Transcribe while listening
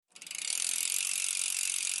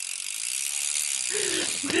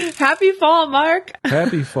Happy fall, Mark.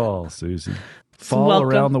 Happy fall, Susie. Fall Welcome.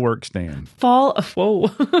 around the work stand. Fall. Whoa.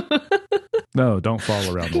 No, don't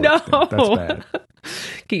fall around the work stand. That's bad.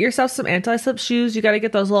 Get yourself some anti-slip shoes. You got to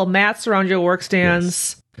get those little mats around your work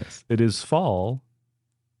stands. Yes. It is fall,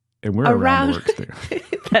 and we're around the work stand.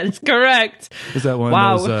 That is correct. Is that one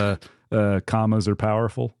of those commas are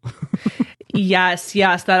powerful? Yes.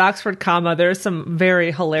 That Oxford comma. There's some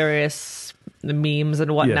very hilarious memes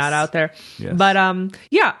and whatnot out there. Yes. But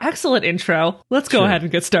excellent intro. Let's go ahead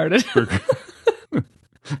and get started.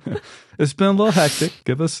 It's been a little hectic.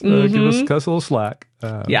 Give us a little slack.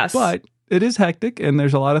 Yes. But it is hectic, and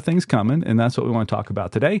there's a lot of things coming, and that's what we want to talk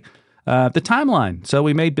about today. The timeline. So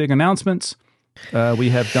we made big announcements. We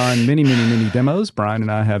have done many demos. Brian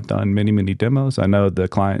and I have done many demos. I know the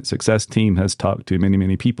client success team has talked to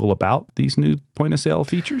many people about these new point of sale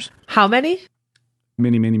features. How many?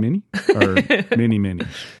 Many. Or many.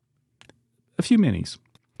 A few minis.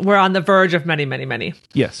 We're on the verge of many.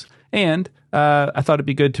 Yes. And I thought it'd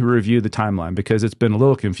be good to review the timeline because it's been a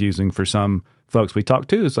little confusing for some folks we talked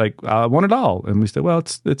to. It's like, I want it all. And we said, well,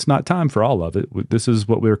 it's not time for all of it. This is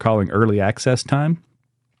what we were calling early access time.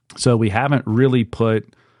 So we haven't really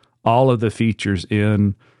put all of the features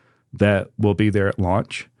in that will be there at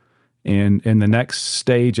launch. And the next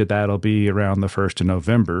stage of that will be around the 1st of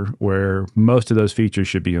November, where most of those features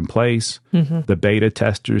should be in place. Mm-hmm. The beta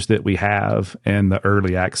testers that we have and the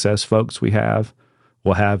early access folks we have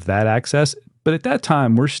will have that access. But at that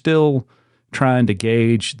time, we're still trying to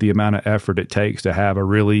gauge the amount of effort it takes to have a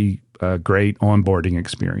really great onboarding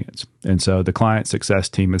experience. And so the client success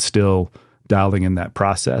team is still dialing in that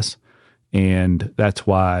process. And that's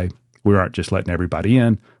why we aren't just letting everybody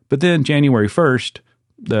in. But then January 1st,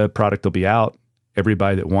 the product will be out.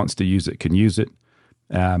 Everybody that wants to use it can use it.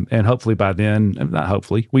 And hopefully by then, not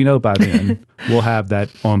hopefully, we know by then, we'll have that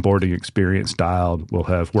onboarding experience dialed. We'll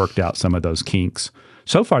have worked out some of those kinks.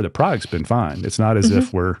 So far, the product's been fine. It's not as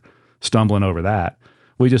if we're stumbling over that.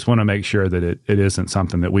 We just want to make sure that it isn't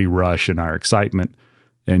something that we rush in our excitement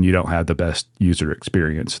and you don't have the best user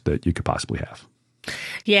experience that you could possibly have.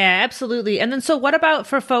 Yeah, absolutely. And then so what about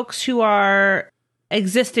for folks who are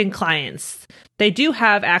existing clients? They do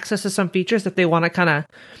have access to some features that they want to kind of,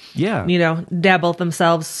 dabble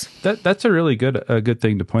themselves. That's a really good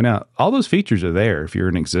thing to point out. All those features are there if you're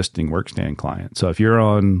an existing Workstand client. So if you're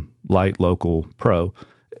on Light, Local, Pro,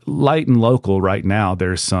 Light and Local right now,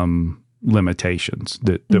 there's some limitations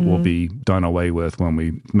that will be done away with when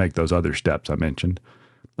we make those other steps I mentioned.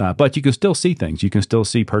 But you can still see things. You can still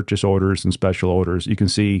see purchase orders and special orders. You can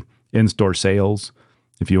see in-store sales.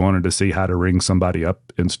 If you wanted to see how to ring somebody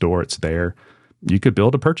up in store, it's there. You could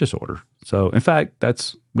build a purchase order. So in fact,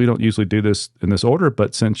 we don't usually do this in this order,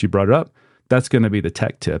 but since you brought it up, that's going to be the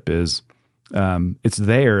tech tip is it's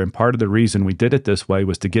there. And part of the reason we did it this way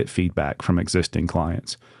was to get feedback from existing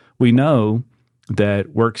clients. We know that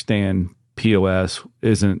Workstand POS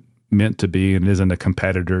isn't meant to be and isn't a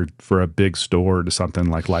competitor for a big store to something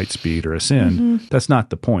like Lightspeed or Ascend. Mm-hmm. That's not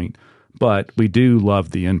the point. But we do love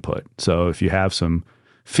the input. So if you have some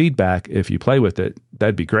feedback, if you play with it,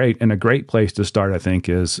 that'd be great. And a great place to start, I think,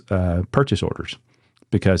 is purchase orders,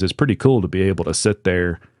 because it's pretty cool to be able to sit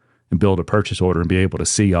there and build a purchase order and be able to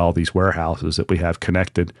see all these warehouses that we have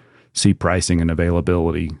connected, see pricing and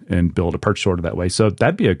availability, and build a purchase order that way. So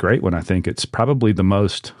that'd be a great one. I think it's probably the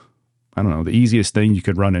most, the easiest thing you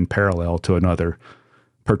could run in parallel to another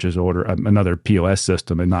purchase order, another POS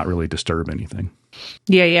system, and not really disturb anything.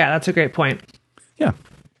 Yeah, that's a great point. Yeah.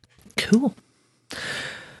 Cool.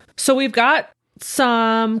 So we've got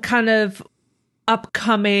some kind of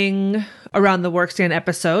upcoming Around the Workstand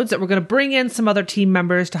episodes that we're going to bring in some other team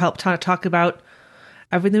members to help talk about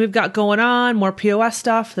everything we've got going on, more POS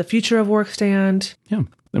stuff, the future of Workstand. Yeah.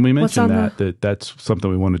 And we mentioned that's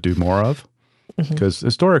something we want to do more of, because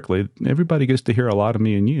historically everybody gets to hear a lot of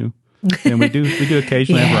me and you. And we do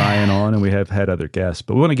occasionally have Ryan on, and we have had other guests,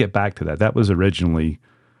 but we want to get back to that. That was originally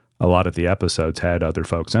a lot of the episodes had other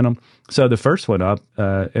folks in them. So the first one up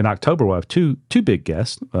in October, we'll have two big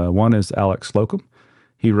guests. One is Alex Slocum.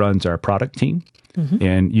 He runs our product team.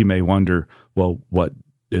 And you may wonder, well, what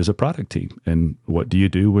is a product team? And what do you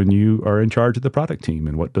do when you are in charge of the product team?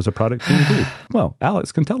 And what does a product team do? Well,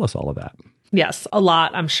 Alex can tell us all of that. Yes, a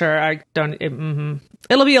lot, I'm sure.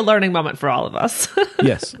 It'll be a learning moment for all of us.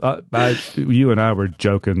 Yes. You and I were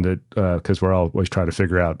joking that because we're always trying to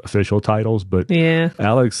figure out official titles, but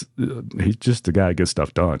Alex, he's just the guy who gets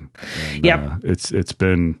stuff done. And, it's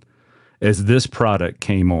been, as this product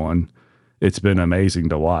came on, it's been amazing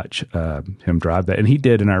to watch him drive that. And he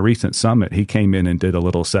did in our recent summit, he came in and did a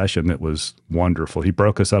little session that was wonderful. He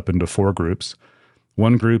broke us up into 4 groups.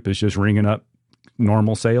 One group is just ringing up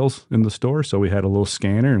normal sales in the store. So we had a little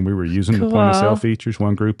scanner and we were using the point of sale features.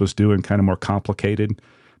 One group was doing kind of more complicated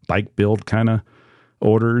bike build kind of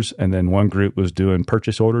orders. And then one group was doing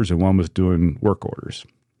purchase orders and one was doing work orders.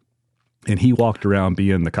 And he walked around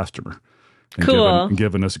being the customer and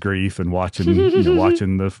giving us grief and watching,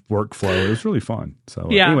 watching the workflow. It was really fun. So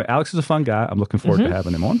anyway, Alex is a fun guy. I'm looking forward to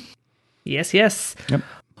having him on. Yes, yes. Yep.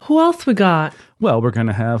 Who else we got? Well, we're going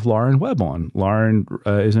to have Lauren Webb on. Lauren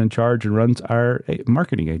is in charge and runs our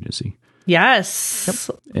marketing agency. Yes.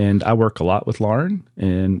 Yep. And I work a lot with Lauren,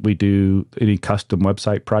 and we do any custom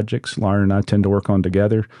website projects. Lauren and I tend to work on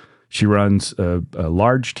together. She runs a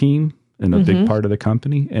large team and a big part of the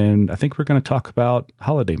company. And I think we're going to talk about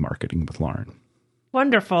holiday marketing with Lauren.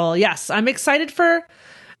 Wonderful. Yes. I'm excited for...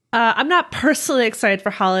 I'm not personally excited for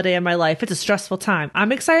holiday in my life. It's a stressful time.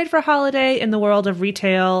 I'm excited for holiday in the world of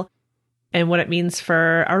retail and what it means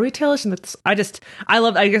for our retailers. And I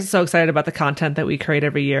get so excited about the content that we create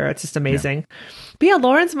every year. It's just amazing. Yeah. But yeah,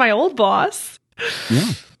 Lauren's my old boss.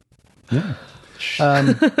 Yeah. Yeah.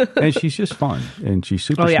 And she's just fun and she's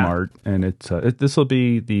super smart. And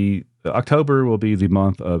October will be the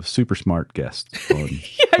month of super smart guests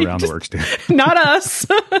around the workstand. Not us.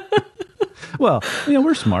 Well,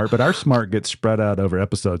 we're smart, but our smart gets spread out over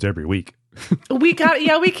episodes every week. We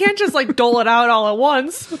can't just like dole it out all at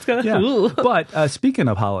once. But speaking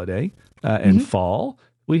of holiday and fall,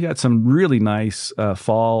 we got some really nice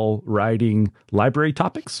fall writing library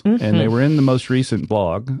topics, and they were in the most recent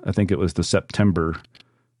blog. I think it was the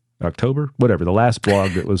October, whatever, the last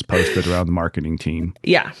blog that was posted around the marketing team.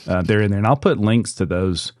 Yeah. They're in there, and I'll put links to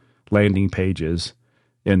those landing pages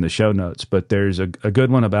in the show notes, but there's a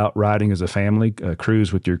good one about riding as a family,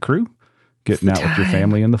 cruise with your crew, getting out with your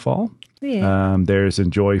family in the fall. Yeah. There's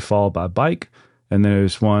Enjoy Fall by Bike, and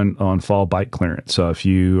there's one on fall bike clearance. So if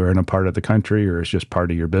you are in a part of the country or it's just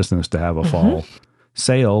part of your business to have a fall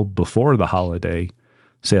sale before the holiday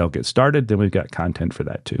sale gets started, then we've got content for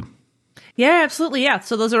that too. Yeah, absolutely. Yeah.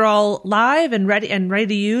 So those are all live and ready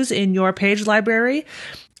to use in your page library.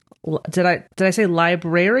 Did I say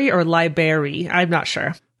library or library? I'm not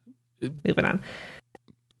sure. Moving on.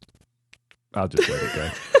 I'll just let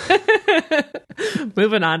it go.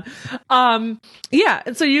 Moving on. Yeah.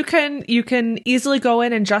 And so you can easily go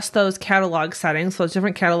in and adjust those catalog settings. So those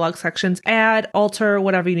different catalog sections, add, alter,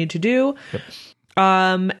 whatever you need to do. Yep.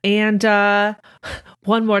 And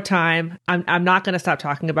one more time, I'm not going to stop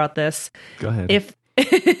talking about this. Go ahead.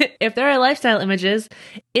 If there are lifestyle images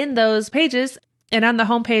in those pages and on the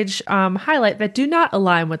homepage highlight that do not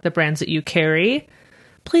align with the brands that you carry,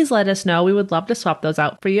 please let us know. We would love to swap those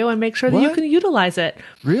out for you and make sure that you can utilize it.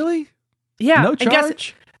 Really? Yeah. No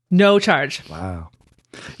charge? No charge. Wow.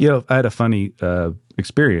 I had a funny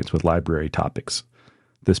experience with library topics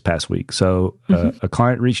this past week. So a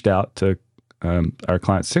client reached out to our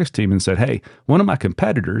client 6 team and said, hey, one of my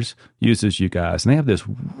competitors uses you guys, and they have this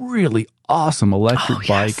really awesome electric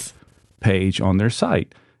bike page on their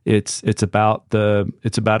site. It's about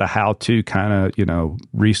a how-to kind of,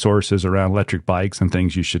 resources around electric bikes and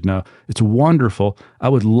things you should know. It's wonderful. I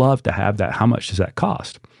would love to have that. How much does that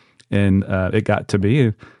cost? And it got to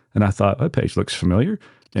me, and I thought, that page looks familiar.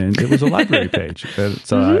 And it was a library page. And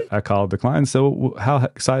so I called the client. So how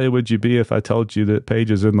excited would you be if I told you that page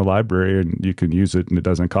is in the library and you can use it and it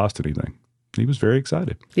doesn't cost anything? He was very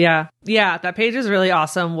excited. Yeah. Yeah. That page is really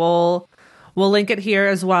awesome. We'll link it here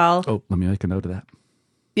as well. Oh, let me make a note of that.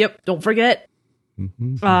 Yep. Don't forget.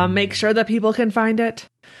 Make sure that people can find it.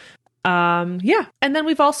 Yeah. And then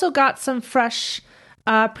we've also got some fresh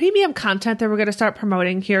premium content that we're going to start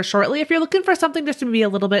promoting here shortly. If you're looking for something just to be a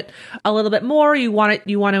little bit more, you want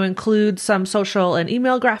to include some social and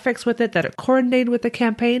email graphics with it that are coordinated with the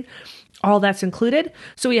campaign. All that's included.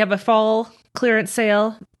 So we have a fall clearance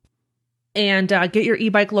sale and get your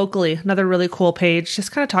e-bike locally. Another really cool page.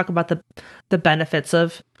 Just kind of talk about the benefits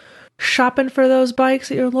of shopping for those bikes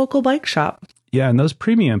at your local bike shop. Yeah, and those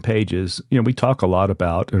premium pages, we talk a lot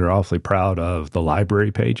about and are awfully proud of the library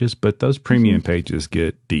pages, but those premium pages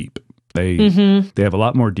get deep. They have a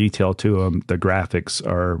lot more detail to them. The graphics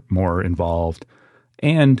are more involved.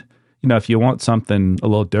 And, if you want something a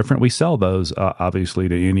little different, we sell those, obviously,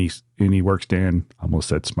 to any workstand, I almost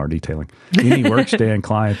said smart detailing, any workstand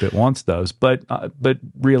client that wants those. But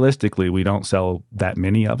realistically, we don't sell that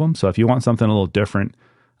many of them. So if you want something a little different,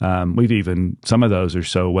 some of those are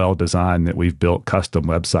so well designed that we've built custom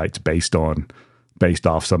websites based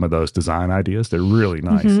off some of those design ideas. They're really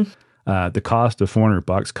nice. The cost of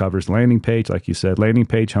 $400 covers landing page, like you said, landing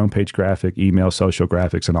page, homepage graphic, email, social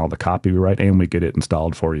graphics, and all the copy we write, and we get it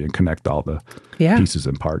installed for you and connect all the pieces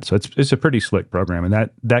and parts. So it's a pretty slick program, and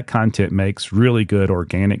that content makes really good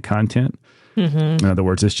organic content In other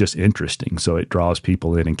words, it's just interesting. So it draws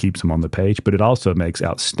people in and keeps them on the page, but it also makes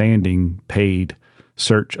outstanding paid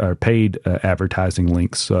search or paid advertising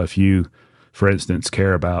links. So if you, for instance,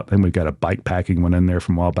 care about, and we've got a bike packing one in there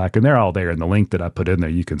from a while back, and they're all there in the link that I put in there.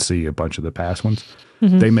 You can see a bunch of the past ones.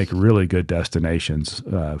 They make really good destinations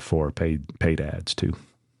for paid ads too.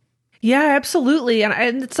 Yeah, absolutely.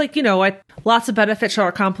 And it's like, lots of benefits to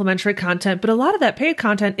our complimentary content, but a lot of that paid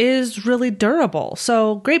content is really durable.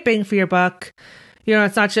 So great bang for your buck.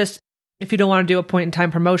 It's not just if you don't want to do a point in time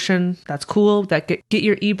promotion, that's cool. That get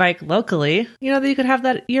your e-bike locally, that you could have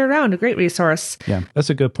that year round, a great resource. Yeah, that's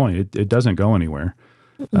a good point. It doesn't go anywhere.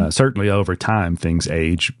 Certainly over time, things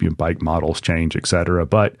age, bike models change, et cetera.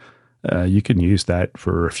 But you can use that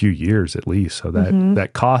for a few years at least. So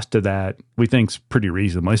that cost of that we think is pretty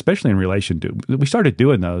reasonable, especially in relation to, we started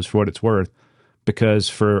doing those for what it's worth, because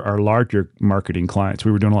for our larger marketing clients,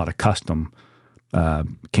 we were doing a lot of custom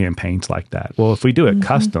campaigns like that. Well, if we do it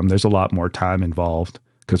custom, there's a lot more time involved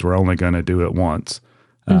because we're only going to do it once.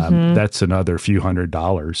 That's another few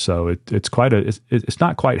 $100s. So it's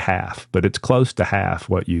not quite half, but it's close to half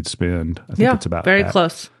what you'd spend. I think it's about very that.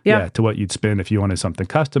 close. Yeah, to what you'd spend if you wanted something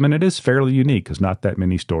custom. And it is fairly unique because not that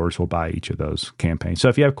many stores will buy each of those campaigns. So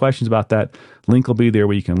if you have questions about that, link will be there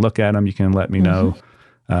where you can look at them. You can let me know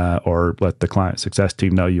or let the client success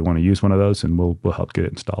team know you want to use one of those, and we'll help get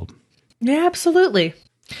it installed. Yeah, absolutely.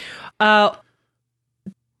 Do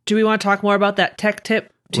we want to talk more about that tech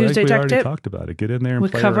tip? Tuesday we tech already tip. Talked about it. Get in there and We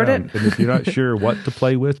play covered around. it. And if you're not sure what to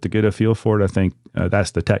play with to get a feel for it, I think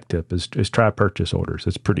that's the tech tip is try purchase orders.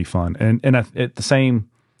 It's pretty fun. And at the same,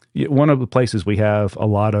 one of the places we have a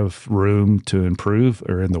lot of room to improve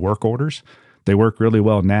are in the work orders. They work really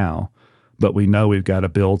well now, but we know we've got to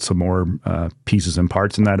build some more pieces and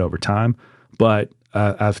parts in that over time. But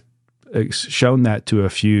I've shown that to a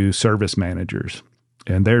few service managers,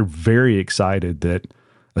 and they're very excited that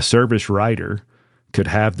a service writer could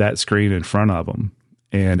have that screen in front of them.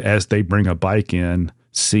 And as they bring a bike in,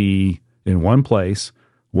 see in one place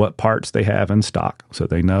what parts they have in stock. So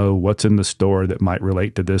they know what's in the store that might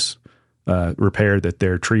relate to this repair that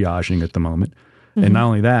they're triaging at the moment. And not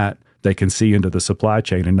only that, they can see into the supply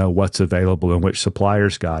chain and know what's available and which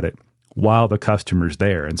suppliers got it while the customer's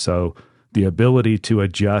there. And so the ability to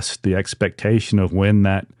adjust the expectation of when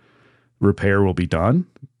that repair will be done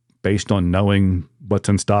based on knowing what's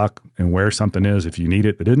in stock and where something is if you need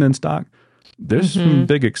it that isn't in stock, there's some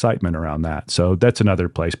big excitement around that. So that's another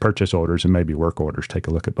place, purchase orders and maybe work orders. Take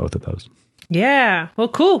a look at both of those. Yeah. Well,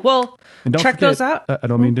 cool. Well, check those out. I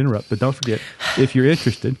don't mean to interrupt, but don't forget, if you're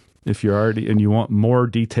interested, if you're already and you want more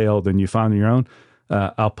detail than you find on your own,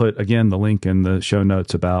 I'll put, again, the link in the show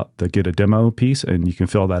notes about the get a demo piece, and you can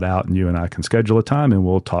fill that out, and you and I can schedule a time, and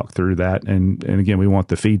we'll talk through that. And again, we want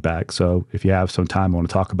the feedback. So if you have some time and want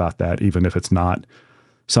to talk about that, even if it's not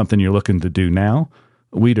something you're looking to do now,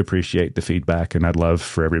 we'd appreciate the feedback, and I'd love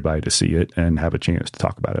for everybody to see it and have a chance to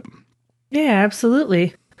talk about it. Yeah,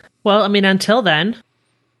 absolutely. Well, until then,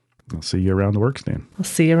 I'll see you around the workstand. I'll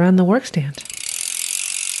see you around the workstand.